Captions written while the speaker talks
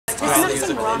is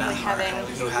a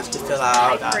great you have to fill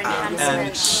out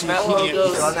and she fill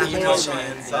out an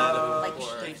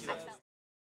application.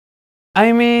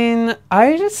 I mean,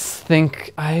 I just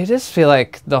feel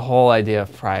like the whole idea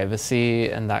of privacy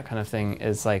and that kind of thing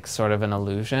is like sort of an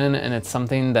illusion, and it's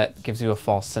something that gives you a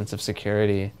false sense of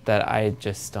security that I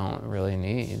just don't really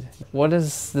need. What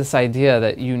is this idea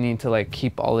that you need to like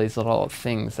keep all these little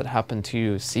things that happen to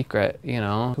you secret, you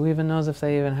know? Who even knows if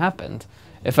they even happened?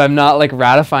 If I'm not like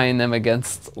ratifying them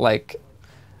against like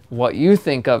what you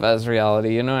think of as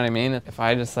reality, you know what I mean? If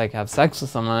I just like have sex with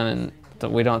someone and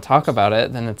we don't talk about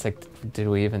it, then it's like, did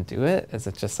we even do it? Is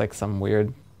it just like some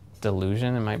weird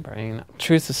delusion in my brain?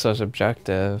 Truth is so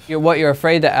subjective. What you're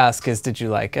afraid to ask is, did you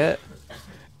like it?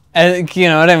 And you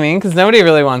know what I mean? Because nobody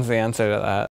really wants the answer to that.